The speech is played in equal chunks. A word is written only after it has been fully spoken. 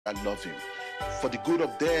that love him, for the good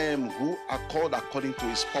of them who are called according to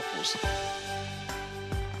his purpose.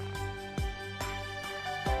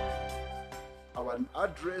 Our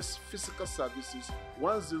address, physical services,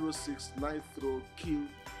 106 9th Road, King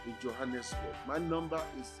in Johannesburg. My number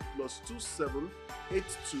is +27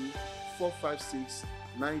 82 456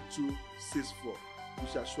 9264. We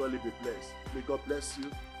shall surely be blessed. May God bless you,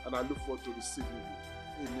 and I look forward to receiving you.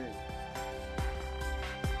 Amen.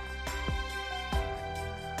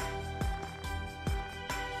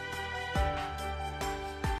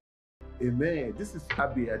 Amen. This is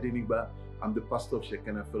Abe Adenigba. I'm the pastor of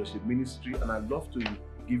Shekinah Fellowship Ministry, and I'd love to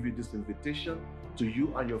give you this invitation to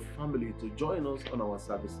you and your family to join us on our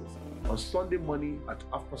services. On Sunday morning at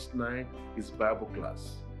 9:30 is Bible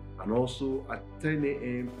class, and also at 10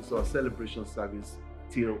 a.m. is our celebration service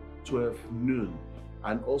till 12 noon.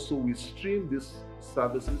 And also we stream these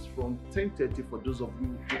services from 10:30 for those of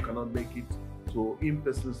you who cannot make it to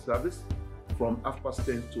in-person service, from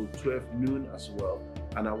 10:30 to 12 noon as well.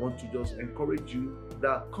 And I want to just encourage you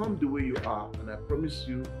that come the way you are, and I promise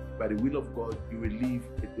you, by the will of God, you will live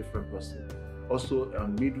a different person. Also,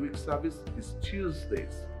 on midweek service is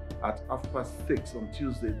Tuesdays at 6:30 on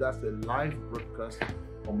Tuesday. That's a live broadcast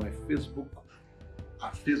on my Facebook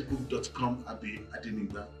at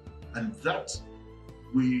facebook.com/Adenigba, and that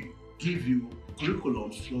we give you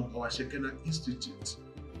curriculums from our Shekinah Institute,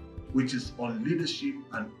 which is on leadership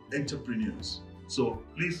and entrepreneurs. So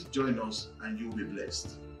please join us and you'll be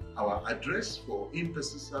blessed. Our address for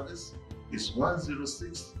in-person service is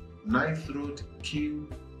 106 9th Road, King,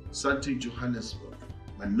 St. Johannesburg.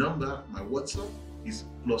 My number, my WhatsApp is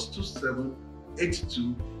 +27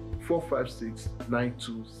 82 456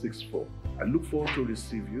 9264. I look forward to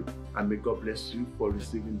receive you, and may God bless you for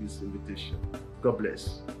receiving this invitation. God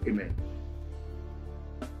bless. Amen.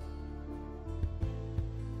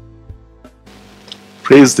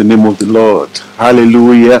 Praise the name of the Lord.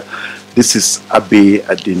 Hallelujah. This is Abe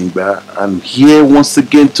Adenigba. I'm here once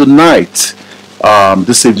again tonight.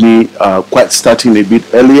 This evening, quite starting a bit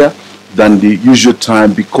earlier than the usual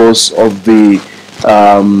time because of the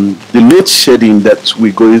load shedding that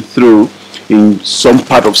we're going through in some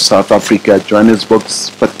part of South Africa, Johannesburg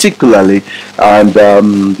particularly, and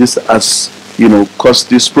this has, caused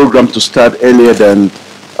this program to start earlier than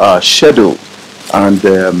scheduled. And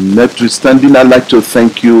notwithstanding, I'd like to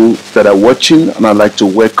thank you that are watching, and I'd like to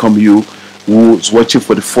welcome you who's watching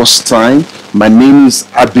for the first time. My name is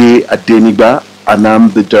Abe Adenigba, and I'm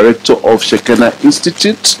the director of Shekinah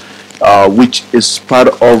Institute, which is part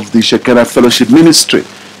of the Shekinah Fellowship Ministry.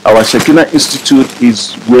 Our Shekinah Institute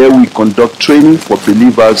is where we conduct training for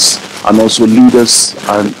believers and also leaders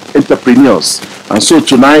and entrepreneurs. And so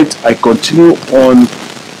tonight I continue on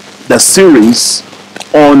the series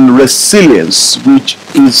on resilience, which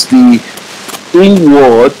is the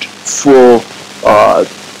word for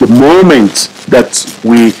the moment that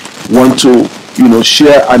we want to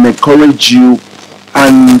share and encourage you,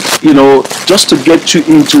 and just to get you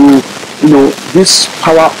into this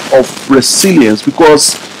power of resilience,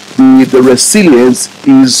 because the resilience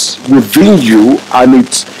is within you and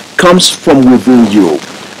it comes from within you,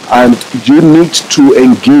 and you need to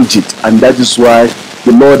engage it. And that is why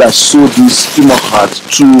the Lord has sowed this in my heart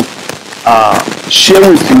to share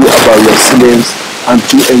with you about resilience and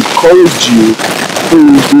to encourage you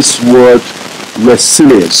in this word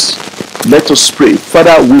resilience. Let us pray.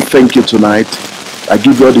 Father, we thank you tonight. I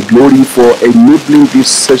give you all the glory for enabling this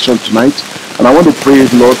session tonight, and I want to pray,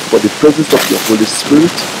 Lord, for the presence of your Holy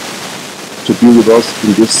Spirit to be with us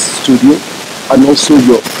in this studio, and also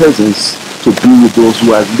your presence to be with those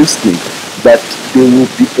who are listening, that they will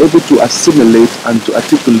be able to assimilate and to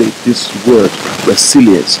articulate this word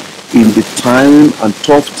resilience in the time and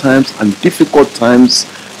tough times and difficult times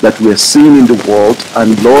that we are seeing in the world.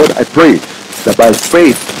 And Lord, I pray that by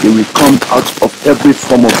faith they will come out of every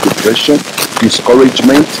form of depression,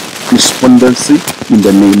 discouragement, despondency, in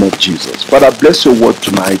the name of Jesus. Father, bless your word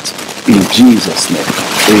tonight in Jesus' name.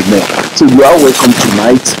 Amen. So you are welcome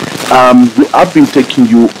tonight. We have been taking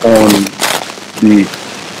you on the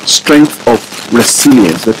strength of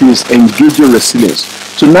resilience, that is engaging resilience.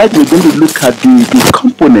 Tonight we're going to look at the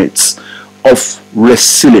components of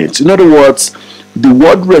resilience. In other words, the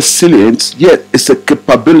word resilience, yet, is a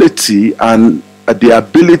capability and the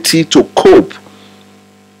ability to cope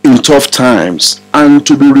in tough times and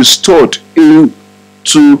to be restored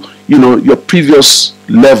into your previous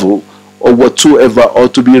level or whatsoever, or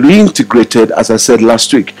to be reintegrated, as I said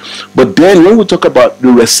last week. But then when we talk about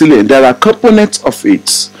the resilience, there are components of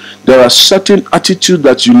it. There are certain attitudes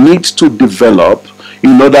that you need to develop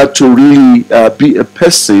in order to really be a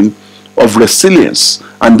person of resilience.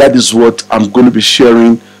 And that is what I'm going to be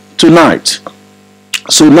sharing tonight.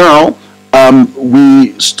 So now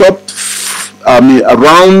we stopped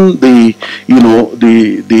around the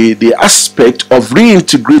the aspect of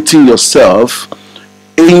reintegrating yourself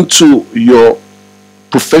into your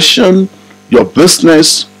profession, your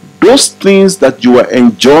business, those things that you were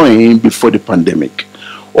enjoying before the pandemic,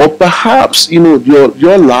 or perhaps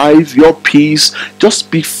your life, your peace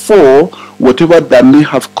just before, whatever that may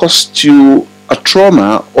have caused you a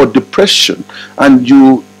trauma or depression, and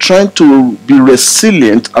you trying to be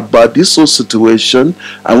resilient about this whole situation.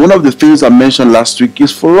 And one of the things I mentioned last week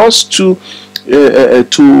is for us to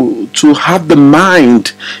have the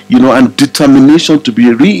mind, and determination to be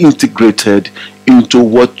reintegrated into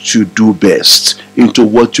what you do best, into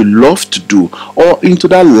what you love to do, or into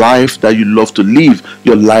that life that you love to live,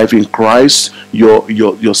 your life in Christ,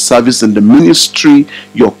 your service in the ministry,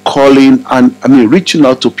 your calling, and reaching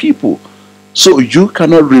out to people. So you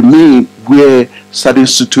cannot remain where certain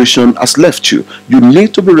situation has left you. You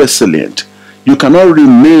need to be resilient. You cannot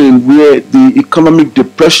remain where the economic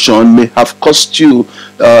depression may have cost you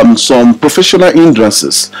some professional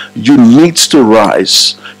hindrances. You need to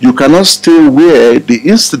rise. You cannot stay where the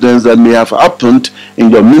incidents that may have happened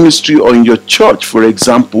in your ministry or in your church, for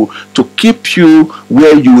example, to keep you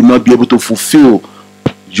where you will not be able to fulfill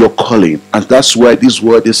your calling. And that's why this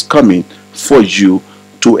word is coming for you,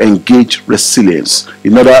 to engage resilience.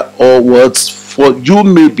 In other words, for you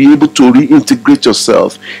may be able to reintegrate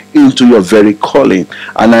yourself into your very calling.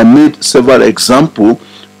 And I made several examples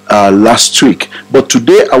last week, but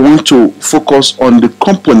today I want to focus on the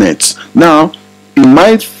components. Now, in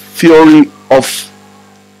my theory of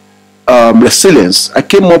resilience, I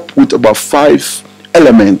came up with about 5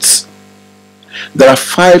 elements. There are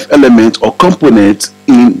 5 elements or components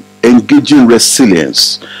in engaging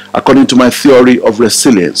resilience, according to my theory of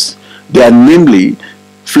resilience. They are namely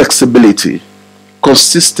flexibility,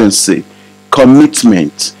 consistency,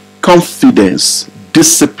 commitment, confidence,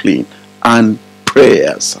 discipline, and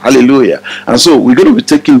prayers. Hallelujah. And so we're going to be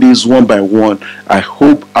taking these one by one. I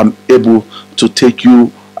hope I'm able to take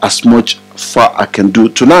you as much far I can do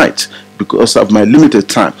tonight because of my limited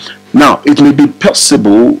time. Now, it may be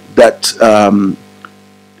possible that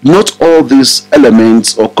not all these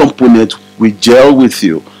elements or components will gel with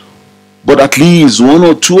you, but at least 1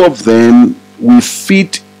 or 2 of them will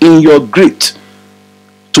fit in your grit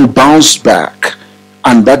to bounce back.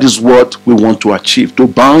 And that is what we want to achieve, to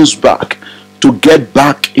bounce back, to get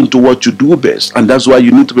back into what you do best. And that's why you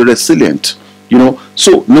need to be resilient.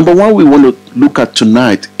 So number 1 we want to look at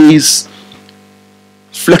tonight is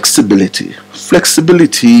flexibility.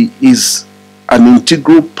 Flexibility is an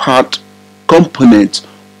integral component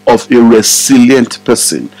of a resilient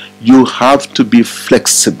person. You have to be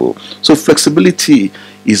flexible. So flexibility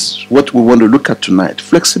is what we want to look at tonight.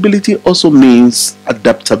 Flexibility also means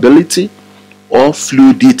adaptability or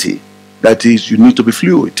fluidity. That is, you need to be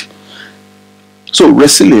fluid. So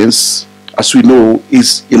resilience, as we know,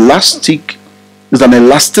 is elastic, is an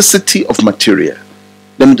elasticity of material.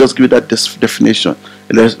 Let me just give you that definition.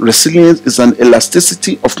 Resilience is an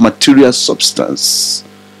elasticity of material substance.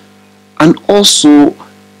 And also,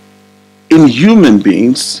 in human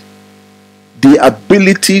beings, the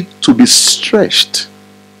ability to be stretched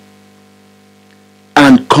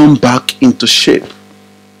and come back into shape.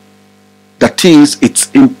 That is,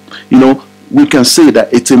 we can say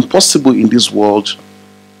that it's impossible in this world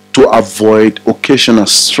to avoid occasional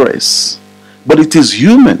stress. But it is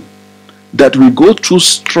human that we go through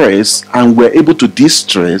stress and we're able to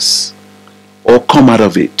de-stress or come out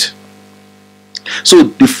of it. So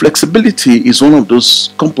the flexibility is one of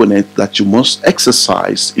those components that you must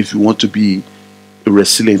exercise if you want to be a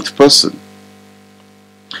resilient person.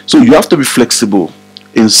 So you have to be flexible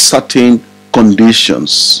in certain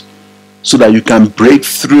conditions so that you can break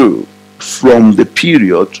through from the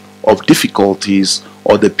period of difficulties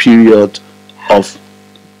or the period of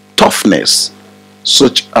toughness,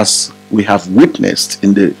 such as we have witnessed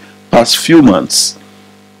in the past few months.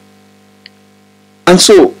 And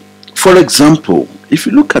so, for example, if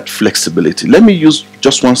you look at flexibility, let me use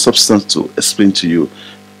just one substance to explain to you.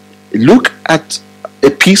 Look at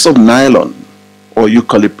a piece of nylon, or you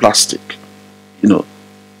call it plastic. You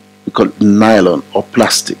call it nylon or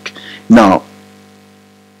plastic. Now,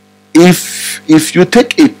 if you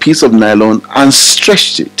take a piece of nylon and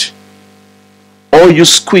stretch it, or you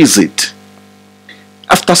squeeze it,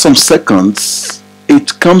 after some seconds,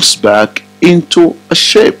 it comes back into a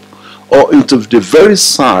shape or into the very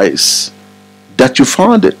size that you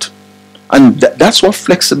found it. And that's what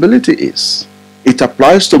flexibility is. It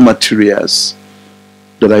applies to materials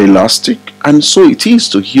that are elastic, and so it is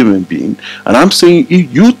to human being. And I'm saying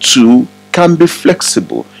you too can be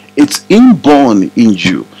flexible It's inborn in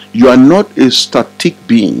you. You are not a static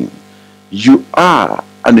being. You are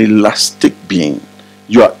an elastic being.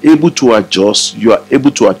 You are able to adjust. You are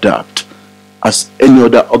able to adapt as any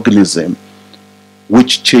other organism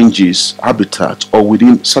which changes habitat or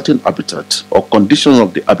within certain habitat or conditions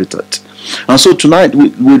of the habitat. And so tonight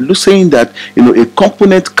we're saying that a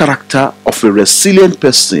component character of a resilient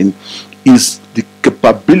person is the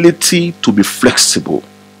capability to be flexible,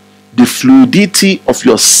 the fluidity of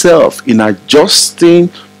yourself in adjusting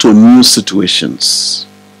to new situations.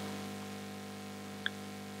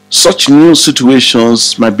 Such new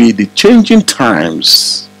situations might be the changing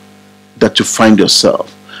times that you find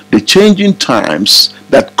yourself, the changing times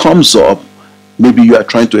that comes up. Maybe you are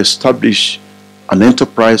trying to establish an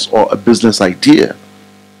enterprise or a business idea.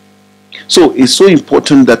 So it's so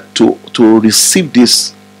important that to receive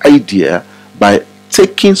this idea by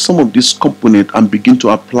taking some of this component and begin to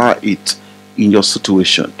apply it in your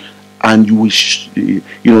situation, and you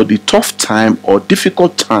will the tough time or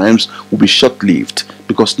difficult times will be short-lived,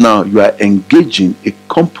 because now you are engaging a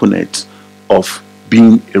component of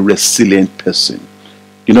being a resilient person.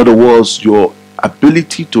 In other words, your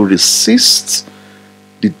ability to resist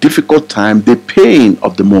the difficult time, the pain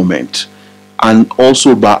of the moment, and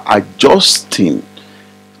also by adjusting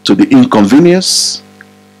to the inconvenience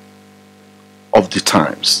of the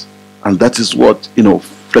times. And that is what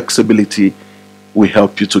flexibility will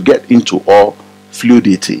help you to get into, or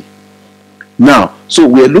fluidity. Now, so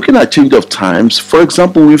we're looking at change of times. For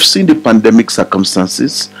example, we've seen the pandemic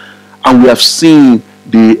circumstances, and we have seen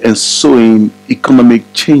the ensuing economic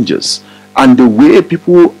changes, and the way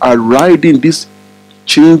people are riding this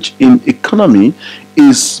change in economy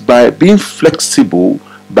is by being flexible,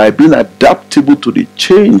 by being adaptable to the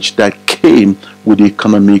change that came with the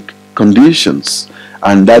economic conditions.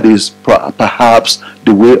 And that is perhaps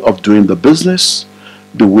the way of doing the business,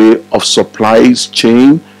 the way of supplies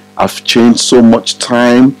chain have changed so much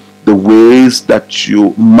time. The ways that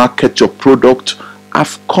you market your product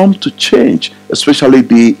have come to change, especially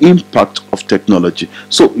the impact of technology.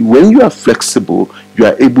 So when you are flexible, you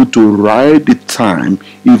are able to ride the time,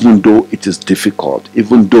 even though it is difficult,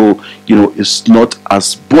 even though it's not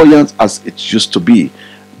as buoyant as it used to be.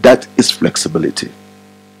 That is flexibility.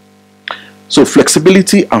 So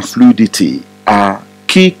flexibility and fluidity are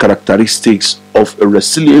key characteristics of a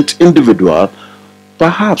resilient individual,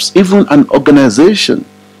 perhaps even an organization.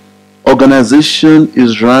 Organization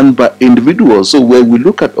is run by individuals. So when we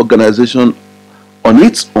look at organization on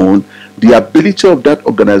its own, the ability of that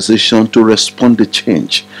organization to respond to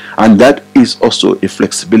change, and that is also a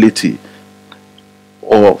flexibility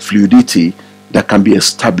or fluidity that can be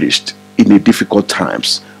established in the difficult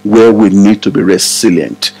times, where we need to be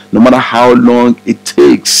resilient, no matter how long it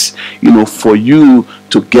takes, for you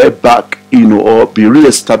to get back, or be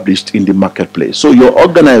reestablished in the marketplace. So your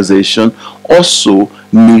organization also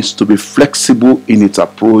needs to be flexible in its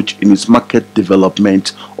approach, in its market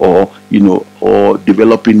development, or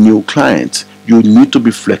developing new clients. You need to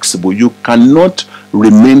be flexible. You cannot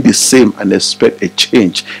remain the same and expect a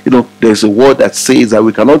change. There's a word that says that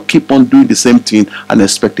we cannot keep on doing the same thing and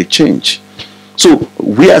expect a change. So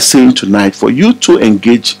we are saying tonight, for you to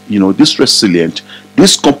engage, this resilient,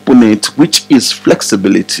 this component, which is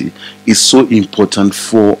flexibility, is so important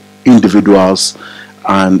for individuals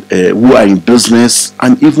and who are in business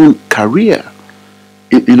and even career.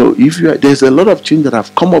 There's a lot of change that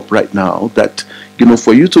have come up right now that,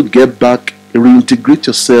 for you to get back, reintegrate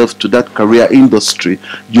yourself to that career industry,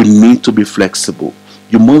 you need to be flexible.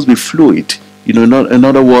 You must be fluid. In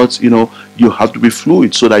other words, you have to be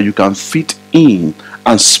fluid so that you can fit in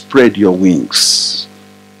and spread your wings.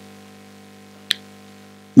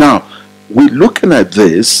 Now, we're looking at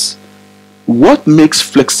this. What makes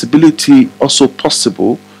flexibility also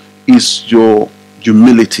possible is your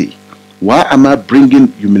humility. Why am I bringing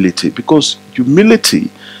humility? Because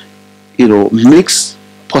humility, makes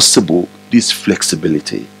possible this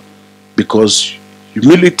flexibility. Because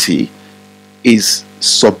humility is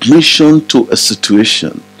submission to a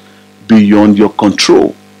situation beyond your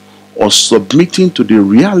control, or submitting to the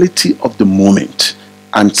reality of the moment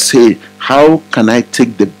and say, how can I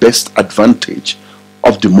take the best advantage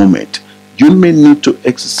of the moment? You may need to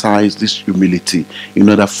exercise this humility in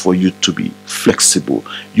order for you to be flexible.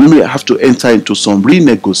 You may have to enter into some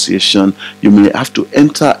renegotiation. You may have to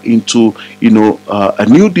enter into a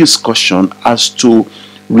new discussion as to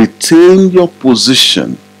retain your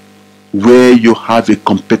position where you have a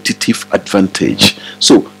competitive advantage.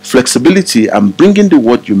 So flexibility, I'm bringing the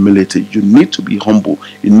word humility. You need to be humble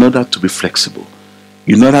in order to be flexible.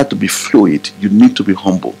 In order to be fluid, you need to be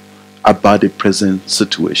humble about the present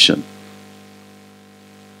situation.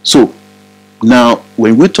 So now,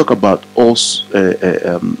 when we talk about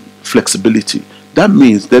also flexibility, that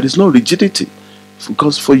means there is no rigidity.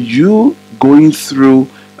 Because for you going through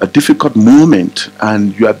a difficult moment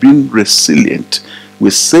and you are being resilient,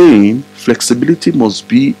 we're saying flexibility must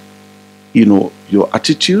be, your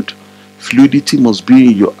attitude. Fluidity must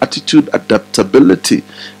be your attitude, adaptability.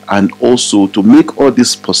 And also, to make all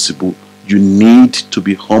this possible, you need to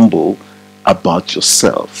be humble about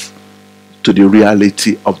yourself to the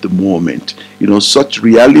reality of the moment. Such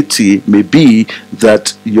reality may be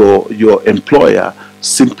that your employer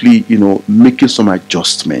simply, making some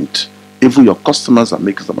adjustment. Even your customers are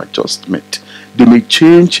making some adjustment. They may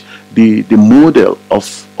change the model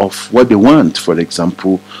of what they want, for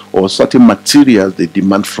example, or certain materials they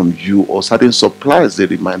demand from you, or certain supplies they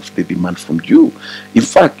demand from you. In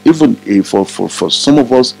fact, even for some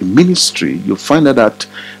of us in ministry, you find out that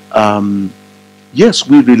yes,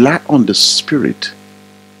 we rely on the Spirit.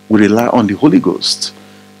 We rely on the Holy Ghost.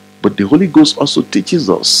 But the Holy Ghost also teaches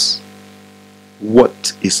us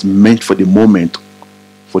what is meant for the moment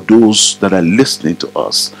for those that are listening to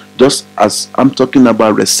us. Just as I'm talking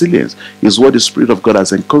about resilience, is what the Spirit of God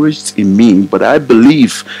has encouraged in me. But I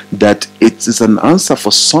believe that it is an answer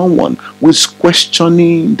for someone who is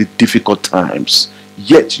questioning the difficult times.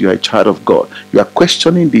 Yet you are a child of God. You are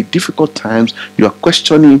questioning the difficult times. You are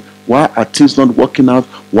questioning, why are things not working out?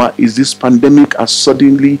 Why is this pandemic has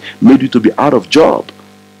suddenly made you to be out of job?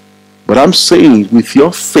 But I'm saying, with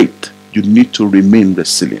your faith, you need to remain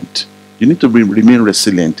resilient. You need to remain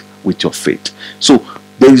resilient with your faith. So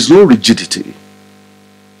there is no rigidity.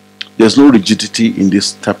 There's no rigidity in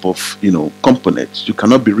this type of, component. You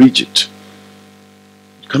cannot be rigid.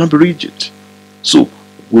 You cannot be rigid. So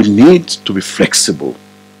we need to be flexible.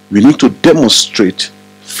 We need to demonstrate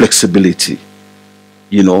flexibility,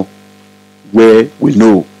 where we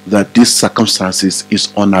know that these circumstances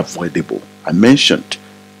is unavoidable. I mentioned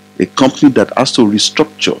a company that has to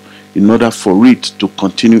restructure in order for it to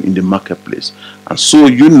continue in the marketplace. And so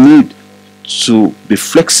you need to be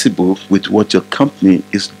flexible with what your company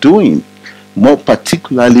is doing, more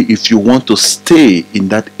particularly if you want to stay in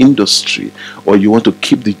that industry or you want to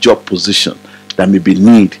keep the job position. There may be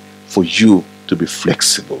need for you to be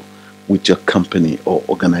flexible with your company or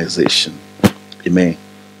organization. Amen.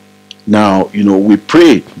 Now, we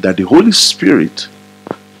pray that the Holy Spirit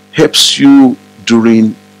helps you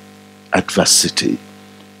during adversity,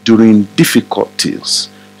 during difficulties,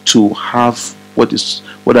 to have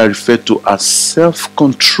what I refer to as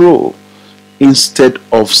self-control instead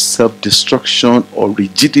of self-destruction or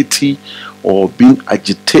rigidity or being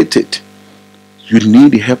agitated. You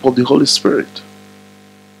need the help of the Holy Spirit.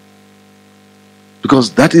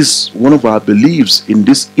 Because that is one of our beliefs in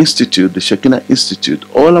this institute, the Shekinah Institute.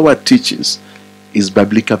 All our teachings is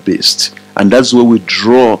biblical based. And that's where we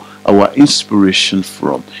draw our inspiration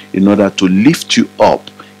from in order to lift you up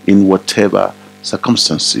in whatever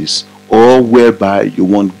circumstances or whereby you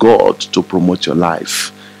want God to promote your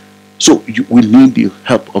life. So we need the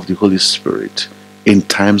help of the Holy Spirit in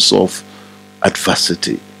times of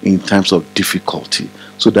adversity, in times of difficulty,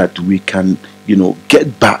 so that we can,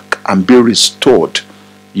 get back and be restored,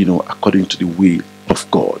 according to the will of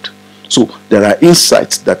God. So there are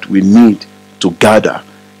insights that we need to gather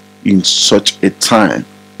in such a time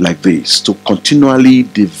like this to continually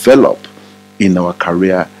develop in our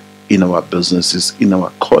career, in our businesses, in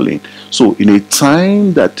our calling. So in a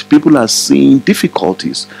time that people are seeing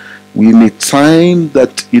difficulties, in a time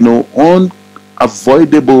that,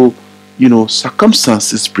 unavoidable,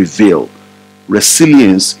 circumstances prevail,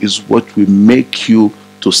 resilience is what will make you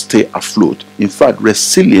to stay afloat. In fact,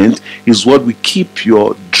 resilience is what will keep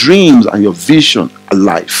your dreams and your vision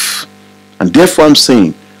alive. And therefore I'm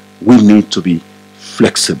saying we need to be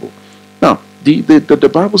flexible. Now, the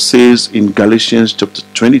Bible says in Galatians chapter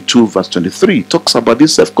 22 verse 23, it talks about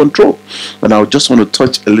this self-control. And I just want to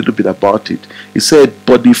touch a little bit about it. It said,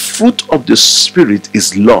 but the fruit of the Spirit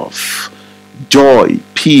is love, joy,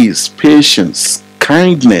 peace, patience,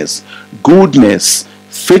 kindness, goodness,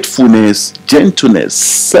 faithfulness, gentleness,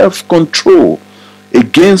 self-control.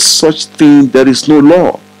 Against such thing there is no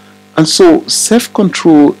law. And so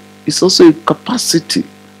self-control is also a capacity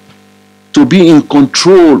to be in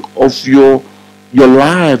control of your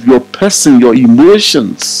life, your person, your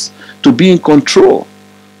emotions, to be in control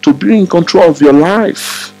of your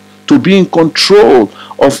life, to be in control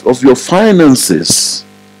of your finances,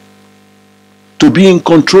 to be in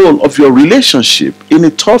control of your relationship in a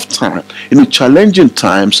tough time, in a challenging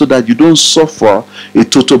time, so that you don't suffer a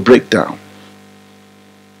total breakdown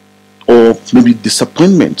or maybe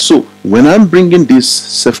disappointment. So when I'm bringing this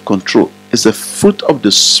self-control, it's a fruit of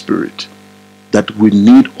the Spirit. that we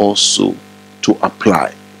need also to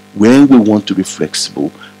apply when we want to be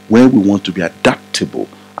flexible, when we want to be adaptable,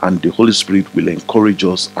 and the Holy Spirit will encourage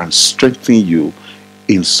us and strengthen you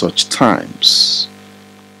in such times.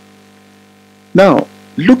 Now,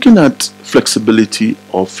 looking at flexibility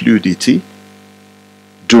or fluidity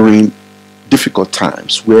during difficult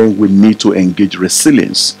times where we need to engage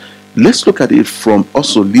resilience, let's look at it from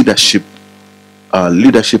also leadership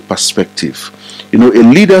perspective. A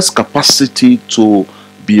leader's capacity to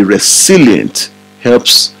be resilient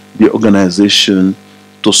helps the organization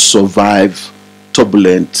to survive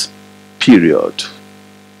turbulent period.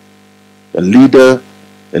 A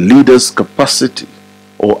leader's capacity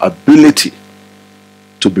or ability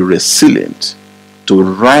to be resilient, to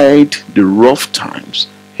ride the rough times,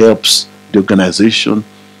 helps the organization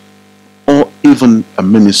or even a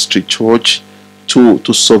ministry church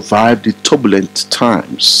to survive the turbulent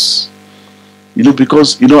times.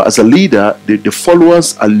 Because as a leader, the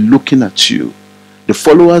followers are looking at you. The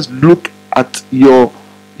followers look at your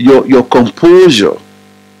composure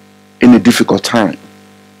in a difficult time.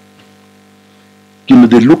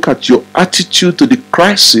 They look at your attitude to the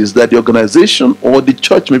crisis that the organization or the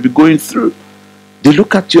church may be going through. They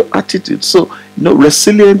look at your attitude. So,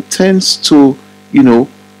 resilience tends to,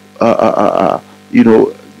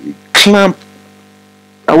 clamp.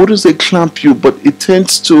 I wouldn't say clamp you, but it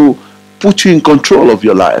tends to put you in control of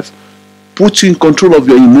your life, put you in control of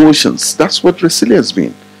your emotions. That's what resilience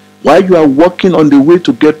means. While you are working on the way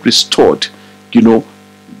to get restored,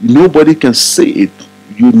 nobody can say it.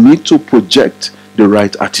 You need to project the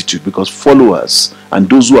right attitude, because followers and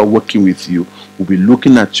those who are working with you will be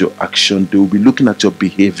looking at your action. They will be looking at your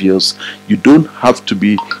behaviors. You don't have to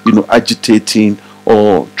be, agitating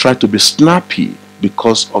or try to be snappy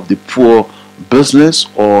because of the poor business,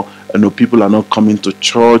 or people are not coming to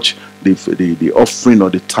church. The offering or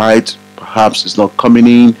the tithe perhaps is not coming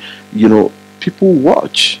in. People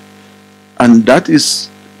watch, and that is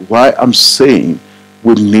why I'm saying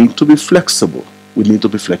we need to be flexible. We need to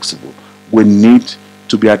be flexible. We need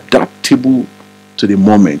to be adaptable to the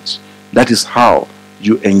moment. That is how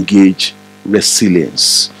you engage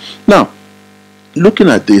resilience. Now, looking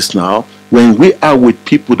at this now, when we are with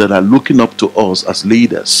people that are looking up to us as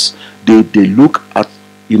leaders, they look at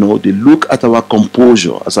they look at our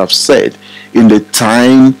composure, as I've said, in the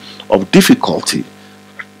time of difficulty.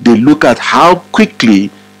 They look at how quickly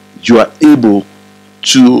you are able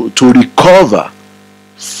to recover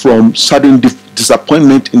from sudden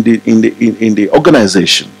disappointment in the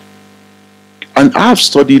organization. And I have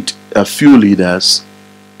studied a few leaders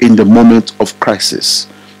in the moment of crisis,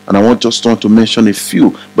 and I want to mention a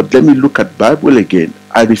few. But let me look at Bible again.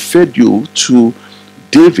 I referred you to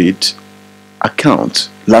David's account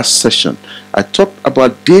last session. I talked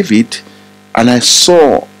about David, and I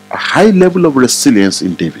saw a high level of resilience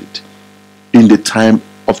in David in the time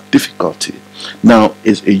of difficulty. Now,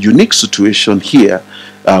 is a unique situation here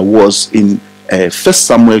was in 1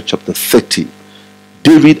 Samuel chapter 30.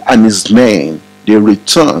 David and his men, they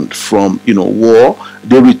returned from war.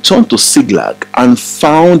 They returned to Siglag and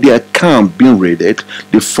found their camp being raided.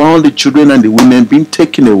 They found the children and the women being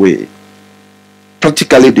taken away.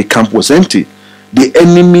 Practically, the camp was empty. The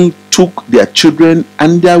enemy took their children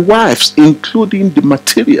and their wives, including the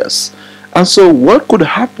materials. And so what could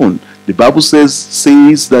happen? The Bible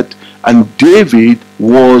says that, and David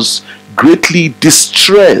was greatly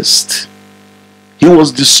distressed. He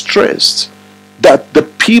was distressed that the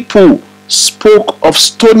people spoke of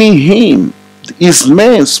stoning him. His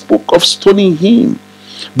men spoke of stoning him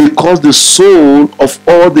because the soul of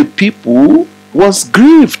all the people was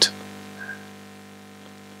grieved.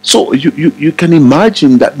 So you can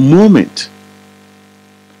imagine that moment.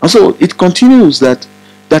 And so it continues that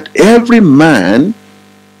every man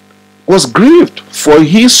was grieved for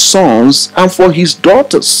his sons and for his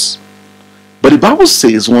daughters. But the Bible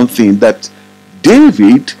says one thing, that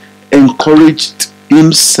David encouraged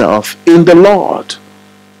himself in the Lord.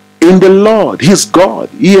 In the Lord, his God.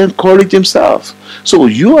 He encouraged himself. So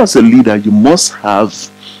you as a leader, you must have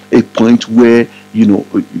a point where you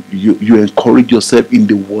encourage yourself in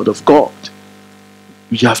the Word of God.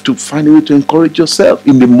 You have to find a way to encourage yourself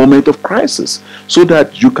in the moment of crisis, so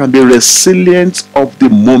that you can be resilient of the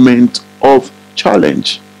moment of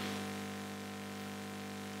challenge.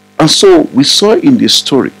 And so we saw in this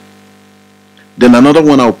story. Then another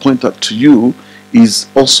one I'll point out to you is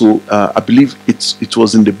also, I believe it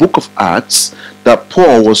was in the book of Acts, that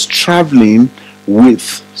Paul was traveling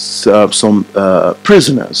with some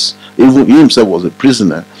prisoners. Even he himself was a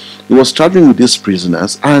prisoner. He was traveling with these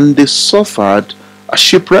prisoners, and they suffered a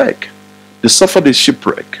shipwreck. They suffered a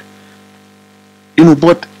shipwreck.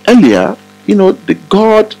 But earlier the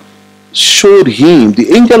God showed him,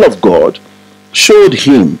 the angel of God showed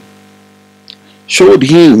him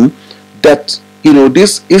that,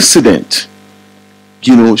 this incident,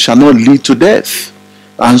 shall not lead to death.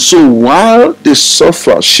 And so while they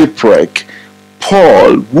suffer shipwreck,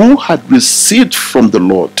 Paul, who had received from the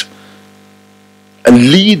Lord, a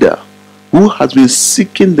leader who has been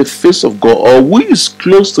seeking the face of God, or who is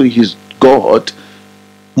close to his God,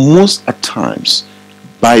 most at times,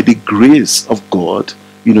 by the grace of God,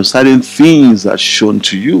 certain things are shown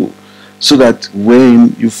to you, so that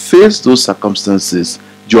when you face those circumstances,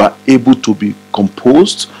 you are able to be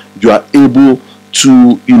composed, you are able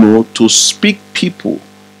to, to speak people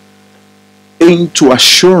into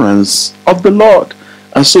assurance of the Lord.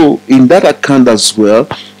 And so in that account as well,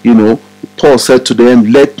 Paul said to them,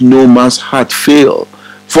 let no man's heart fail,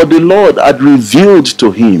 for the Lord had revealed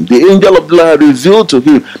to him, the angel of the Lord revealed to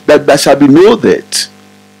him, that there shall be no death.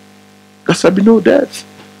 There shall be no death.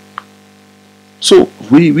 So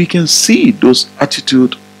we can see those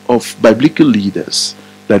attitude of biblical leaders,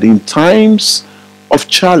 that in times of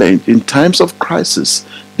challenge, in times of crisis,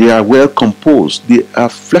 they are well composed, they are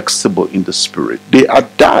flexible in the spirit, they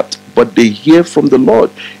adapt, but they hear from the Lord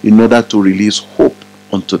in order to release hope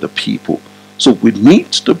unto the people. So we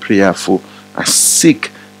need to be prayerful and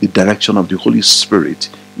seek the direction of the Holy Spirit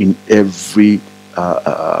in every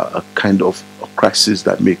kind of crisis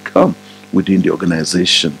that may come within the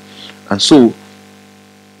organization. And so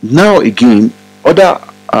now again, other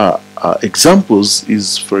examples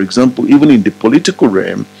is, for example, even in the political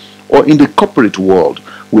realm or in the corporate world,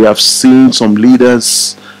 we have seen some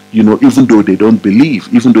leaders, even though they don't believe,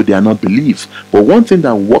 even though they are not believe, but one thing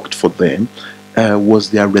that worked for them was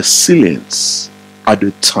their resilience at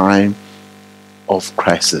the time of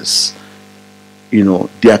crisis.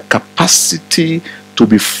 Their capacity to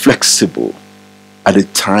be flexible at the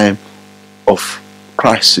time of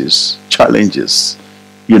crisis, challenges,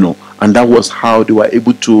 and that was how they were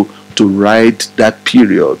able to ride that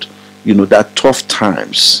period, that tough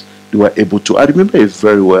times. They were able to. I remember it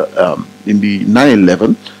very well. In the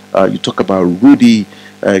 9/11, you talk about Rudy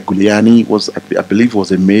Giuliani, I believe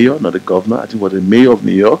was a mayor, not a governor. I think was a mayor of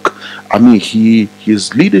New York. I mean,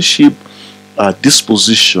 his leadership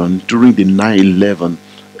disposition during the 9/11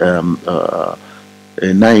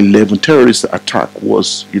 terrorist attack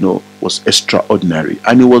was extraordinary,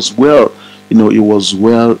 and it was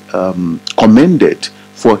well commended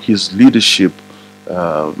for his leadership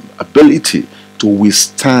ability to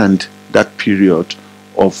withstand that period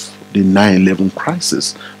of the 9/11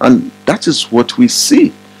 crisis. And that is what we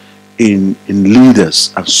see in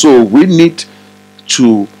leaders. And so we need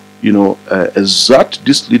to exert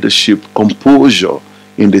this leadership composure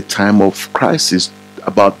in the time of crisis,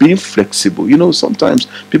 about being flexible. Sometimes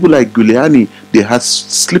people like Giuliani, they had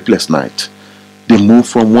sleepless night. They moved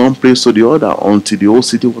from one place to the other until the whole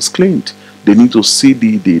city was cleaned. They need to see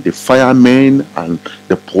the firemen and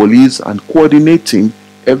the police and coordinating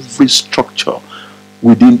every structure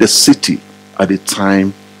within the city at the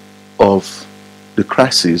time of the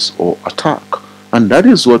crisis or attack. And that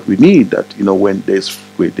is what we need, that when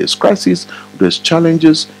there's crisis, there's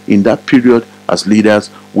challenges in that period, as leaders,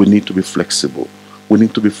 we need to be flexible. We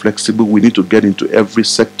need to be flexible. We need to get into every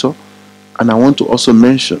sector. And I want to also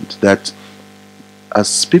mention that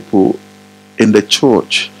as people in the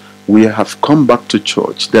church, we have come back to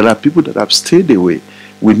church. There are people that have stayed away.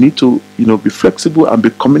 We need to, be flexible and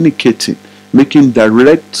be communicating, making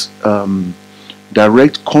direct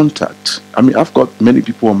contact. I mean, I've got many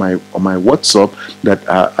people on my WhatsApp that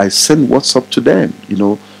I send WhatsApp to them,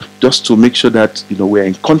 just to make sure that we're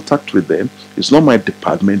in contact with them. It's not my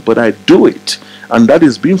department, but I do it, and that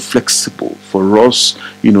is being flexible for us,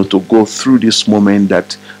 to go through this moment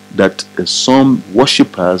that some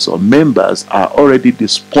worshippers or members are already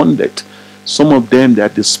despondent. Some of them, they are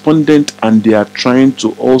despondent, and they are trying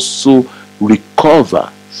to also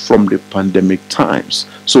recover from the pandemic times.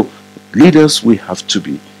 So leaders, we have to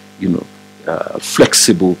be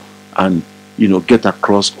flexible and get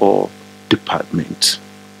across all departments.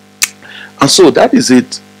 And so that is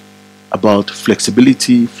it about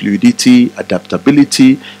flexibility, fluidity,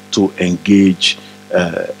 adaptability to engage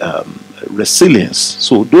resilience.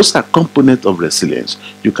 So those are components of resilience.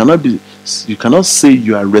 You cannot say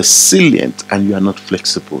you are resilient and you are not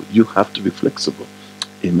flexible. You have to be flexible.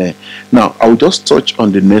 Amen. Now I will just touch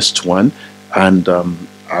on the next one, and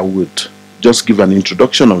I would just give an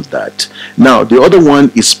introduction of that. Now the other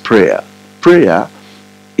one is prayer. Prayer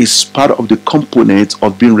is part of the component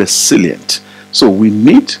of being resilient. So we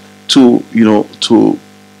need to to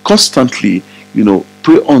constantly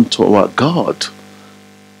pray unto our God,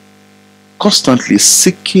 constantly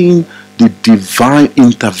seeking the divine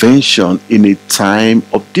intervention in a time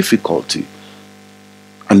of difficulty.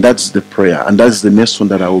 And that's the prayer. And that's the next one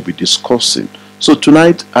that I will be discussing. So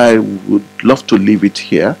tonight, I would love to leave it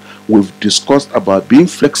here. We've discussed about being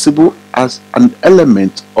flexible as an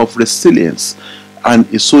element of resilience. And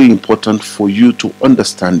it's so important for you to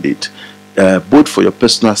understand it, both for your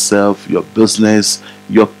personal self, your business,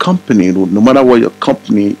 your company. No matter what your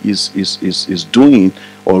company is doing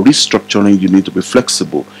or restructuring, you need to be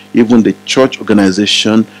flexible. Even the church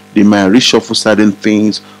organization, they might reshuffle certain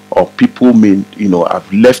things, or people may,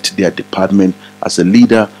 have left their department. As a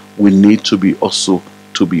leader, we need to be also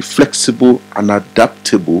to be flexible and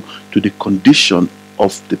adaptable to the condition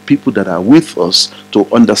of the people that are with us, to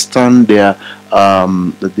understand their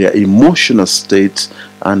emotional state,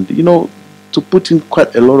 and to put in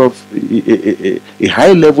quite a lot of a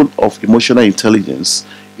high level of emotional intelligence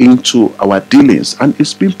into our dealings. And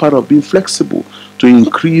it's been part of being flexible to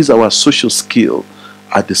increase our social skill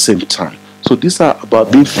at the same time. So these are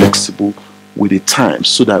about being flexible with the times,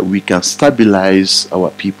 so that we can stabilize our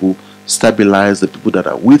people, stabilize the people that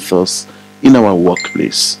are with us in our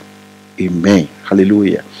workplace. Amen.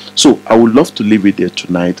 Hallelujah. So I would love to leave it there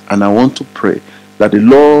tonight, and I want to pray that the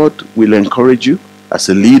Lord will encourage you as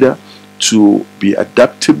a leader to be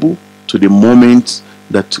adaptable to the moment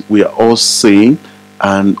that we are all saying,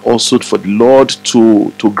 and also for the Lord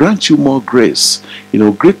to grant you more grace,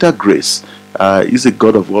 greater grace. He's a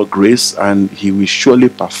God of all grace, and He will surely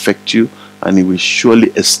perfect you, and He will surely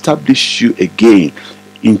establish you again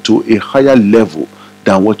into a higher level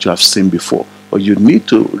than what you have seen before. But you need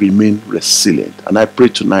to remain resilient. And I pray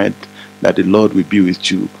tonight that the Lord will be with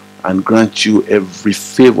you and grant you every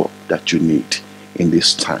favor that you need in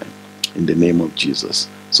this time, in the name of Jesus.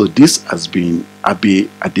 So this has been Abe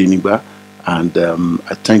Adenigba, and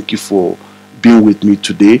I thank you for being with me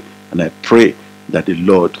today, and I pray that the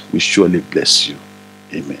Lord will surely bless you.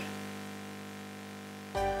 Amen.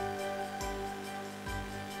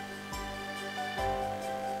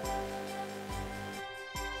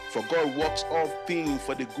 For God works all things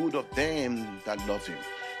for the good of them that love Him,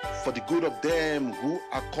 for the good of them who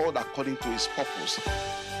are called according to His purpose.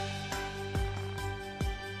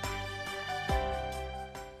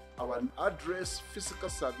 Our address, physical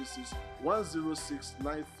services,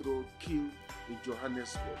 10693 King in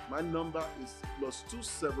Johannesburg. My number is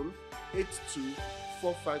 +27 82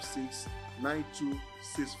 456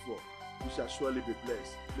 9264. You shall surely be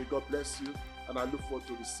blessed. May God bless you, and I look forward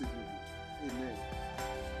to receiving you. Amen.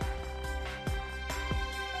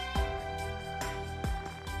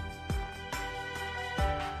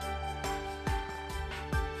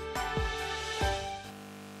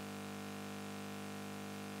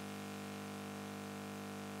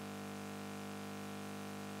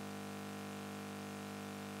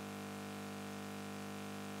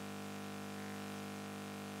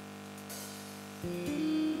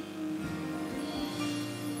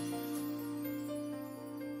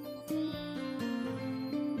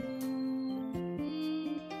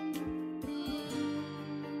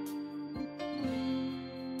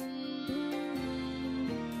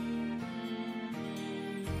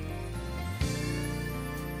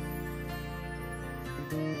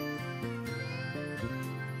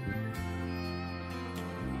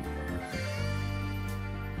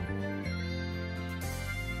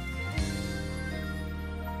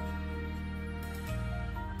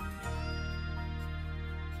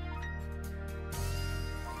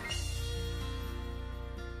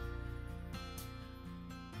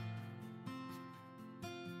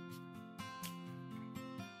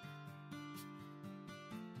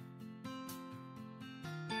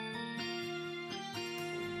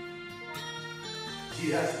 He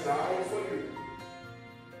has died for you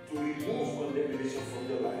to remove condemnation from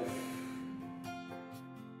your life.